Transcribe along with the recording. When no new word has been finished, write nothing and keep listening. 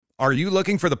Are you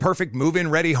looking for the perfect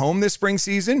move-in ready home this spring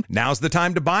season? Now's the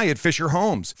time to buy at Fisher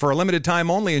Homes. For a limited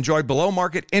time only, enjoy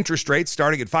below-market interest rates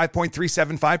starting at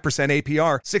 5.375%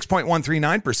 APR,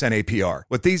 6.139% APR.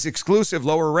 With these exclusive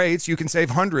lower rates, you can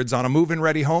save hundreds on a move-in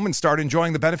ready home and start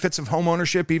enjoying the benefits of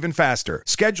homeownership even faster.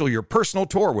 Schedule your personal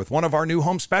tour with one of our new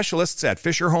home specialists at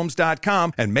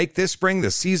FisherHomes.com and make this spring the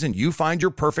season you find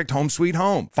your perfect home sweet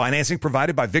home. Financing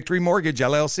provided by Victory Mortgage,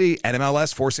 LLC,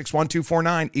 NMLS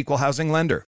 461249, Equal Housing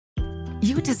Lender.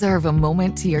 You deserve a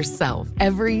moment to yourself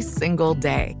every single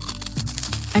day.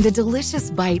 And a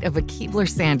delicious bite of a Keebler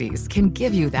Sandies can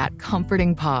give you that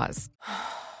comforting pause.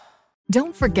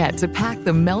 Don't forget to pack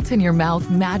the melt-in-your-mouth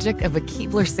magic of a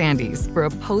Keebler Sandies for a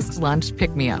post-lunch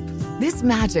pick-me-up. This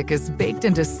magic is baked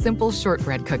into simple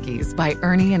shortbread cookies by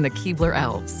Ernie and the Keebler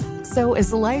Elves. So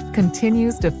as life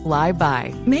continues to fly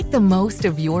by, make the most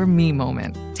of your me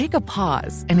moment. Take a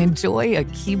pause and enjoy a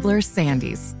Keebler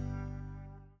Sandies.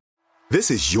 This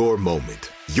is your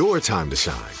moment, your time to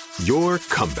shine, your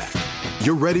comeback.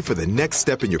 You're ready for the next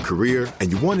step in your career, and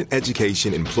you want an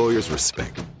education employers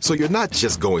respect. So you're not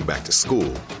just going back to school,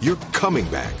 you're coming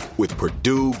back with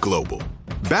Purdue Global.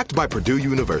 Backed by Purdue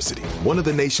University, one of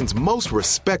the nation's most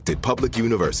respected public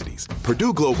universities,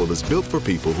 Purdue Global is built for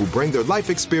people who bring their life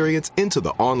experience into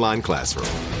the online classroom.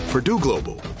 Purdue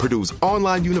Global, Purdue's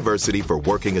online university for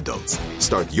working adults.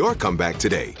 Start your comeback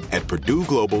today at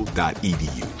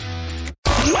purdueglobal.edu.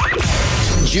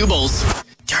 Jubal's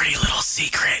dirty little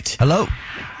secret. Hello.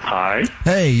 Hi.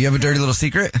 Hey, you have a dirty little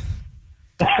secret?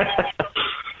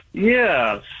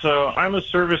 Yeah, so I'm a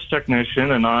service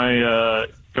technician, and I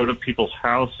go to people's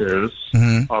houses,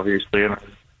 obviously, and I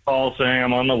call saying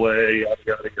I'm on the way, yada,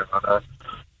 yada, yada.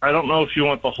 I don't know if you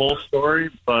want the whole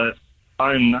story, but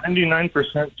I'm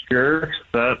 99% sure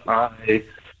that I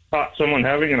caught someone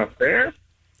having an affair.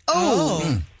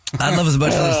 Oh. I'd love as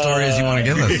much of the story as you want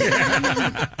to give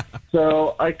us.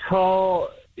 So I call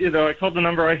the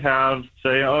number I have,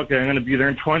 say, okay, I'm going to be there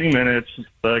in 20 minutes.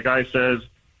 The guy says,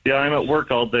 yeah, I'm at work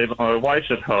all day, but my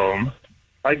wife's at home.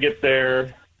 I get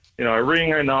there, I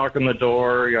ring, I knock on the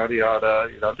door, yada, yada.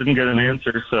 Didn't get an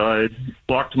answer, so I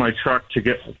walked to my truck to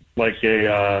get like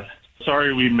a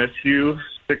sorry we miss you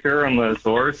sticker on the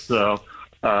door. So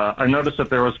I noticed that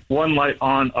there was one light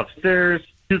on upstairs,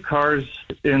 2 cars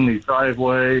in the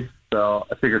driveway, so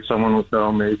I figured someone was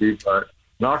home maybe, but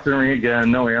knocked and ring again,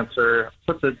 no answer.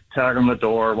 Put the tag on the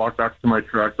door, walked back to my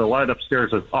truck. The light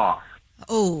upstairs is off.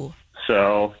 Oh.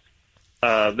 So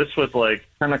this was like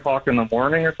 10 o'clock in the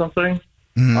morning or something.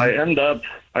 Mm-hmm. I end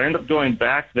up going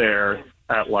back there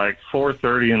at like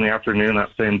 4:30 in the afternoon that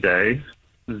same day.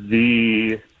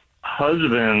 The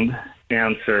husband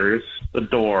answers the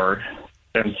door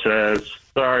and says,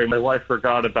 sorry, my wife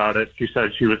forgot about it. She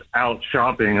said she was out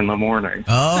shopping in the morning.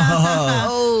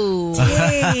 Oh.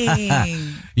 Dang.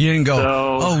 You didn't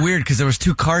go, weird, because there was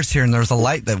 2 cars here and there was a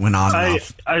light that went on and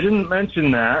off. I didn't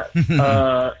mention that.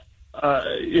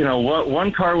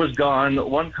 One car was gone.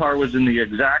 One car was in the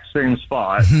exact same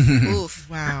spot. Oof,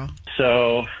 wow.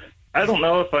 So I don't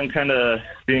know if I'm kind of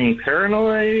being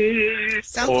paranoid.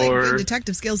 Sounds like good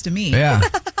detective skills to me. Yeah.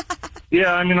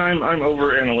 Yeah, I mean, I'm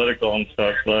over analytical and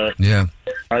stuff, but yeah,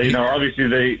 obviously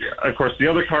the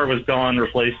other car was gone,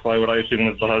 replaced by what I assume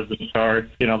was the husband's car.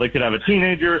 They could have a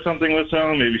teenager or something with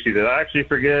them. Maybe she did actually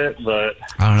forget, but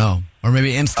I don't know. Or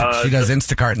maybe she does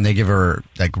Instacart and they give her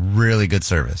like really good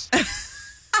service.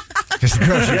 Just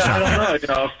grocery shopping. I don't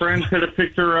know. A friend could have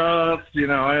picked her up. I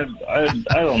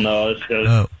don't know. It's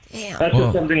just. That's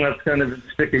just something that's kind of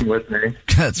sticking with me.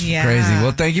 That's crazy.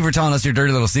 Well, thank you for telling us your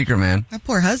dirty little secret, man. That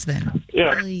poor husband.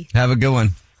 Yeah. Really. Have a good one.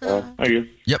 Thank you.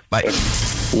 Yep, bye.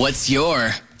 What's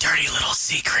your dirty little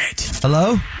secret?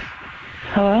 Hello?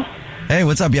 Hello? Hey,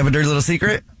 what's up? You have a dirty little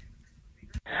secret?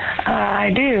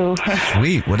 I do.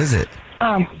 Sweet. What is it?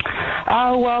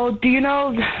 Well, do you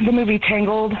know the movie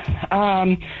Tangled?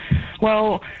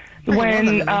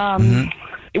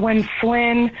 When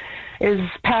Flynn is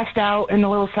passed out and the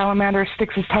little salamander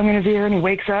sticks his tongue in his ear and he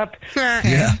wakes up.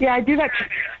 Yeah. Yeah, I do that.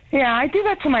 I do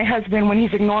that to my husband when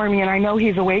he's ignoring me and I know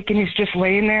he's awake and he's just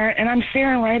laying there and I'm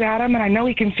staring right at him and I know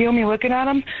he can feel me looking at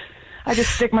him. I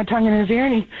just stick my tongue in his ear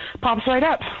and he pops right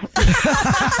up.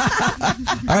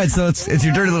 All right, so it's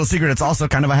your dirty little secret. It's also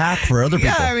kind of a hack for other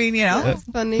people. Yeah, I mean, That's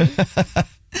funny.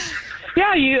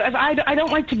 Yeah, I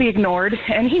don't like to be ignored,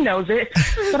 and he knows it,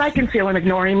 but I can feel him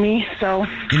ignoring me, so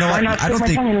why not stick my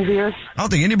tongue in his ears? I don't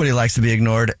think anybody likes to be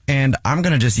ignored, and I'm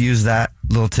going to just use that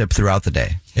little tip throughout the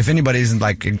day. If anybody's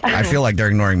like, I feel like they're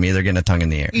ignoring me, they're getting a tongue in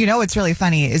the ear. You know what's really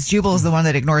funny is Jubal is the one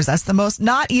that ignores us the most,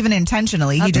 not even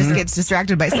intentionally. He just gets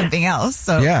distracted by something else.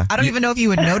 So Yeah. I don't even know if you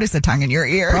would notice a tongue in your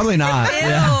ear. Probably not.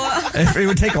 Yeah. If it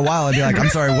would take a while, I'd be like, I'm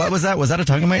sorry, what was that? Was that a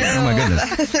tongue in my ear? Oh my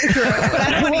goodness. But I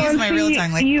don't want to use my real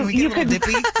tongue. Like, can we get a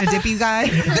little dippy guy?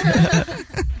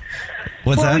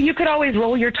 What's Well, that? you could always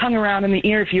roll your tongue around in the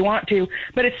ear if you want to,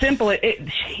 but it's simple.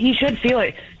 He should feel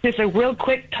it. Just a real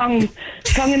quick tongue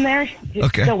in there.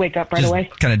 Okay. He'll wake up right Just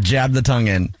away. kind of jab the tongue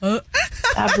in.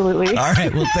 Absolutely. All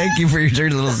right. Well, thank you for your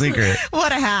dirty little secret.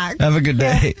 What a hack. Have a good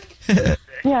day.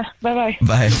 Yeah. Bye-bye.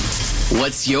 Bye.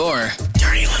 What's your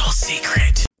dirty little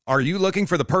secret? Are you looking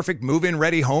for the perfect move-in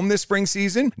ready home this spring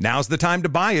season? Now's the time to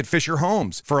buy at Fisher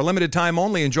Homes. For a limited time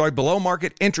only, enjoy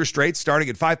below-market interest rates starting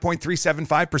at 5.375%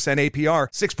 APR,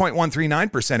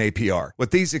 6.139% APR.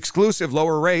 With these exclusive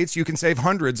lower rates, you can save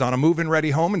hundreds on a move-in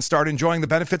ready home and start enjoying the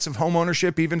benefits of home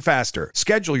ownership even faster.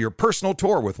 Schedule your personal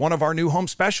tour with one of our new home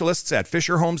specialists at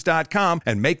FisherHomes.com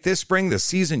and make this spring the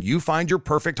season you find your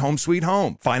perfect home sweet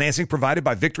home. Financing provided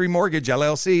by Victory Mortgage,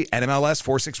 LLC, NMLS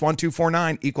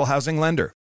 461249, Equal Housing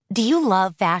Lender. Do you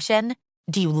love fashion?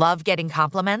 Do you love getting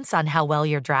compliments on how well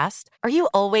you're dressed? Are you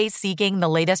always seeking the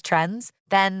latest trends?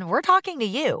 Then we're talking to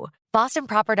you.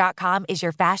 BostonProper.com is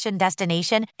your fashion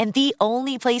destination and the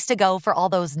only place to go for all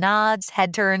those nods,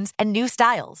 head turns, and new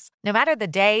styles. No matter the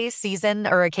day, season,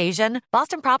 or occasion,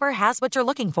 Boston Proper has what you're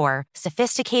looking for.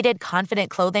 Sophisticated, confident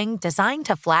clothing designed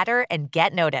to flatter and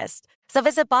get noticed. So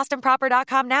visit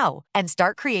BostonProper.com now and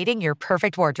start creating your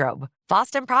perfect wardrobe.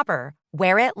 Boston Proper.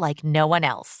 Wear it like no one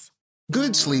else.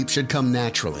 Good sleep should come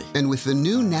naturally, and with the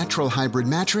new Natural Hybrid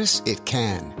mattress, it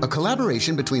can. A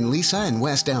collaboration between Lisa and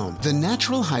West Elm, the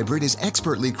Natural Hybrid is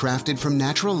expertly crafted from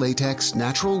natural latex,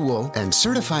 natural wool, and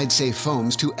certified safe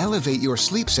foams to elevate your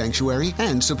sleep sanctuary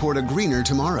and support a greener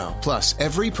tomorrow. Plus,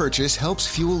 every purchase helps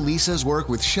fuel Lisa's work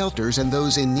with shelters and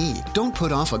those in need. Don't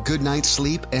put off a good night's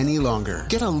sleep any longer.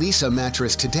 Get a Lisa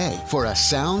mattress today for a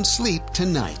sound sleep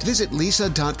tonight. Visit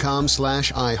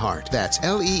lisa.com/iHeart. That's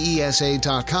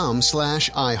LEESA.com/iHeart.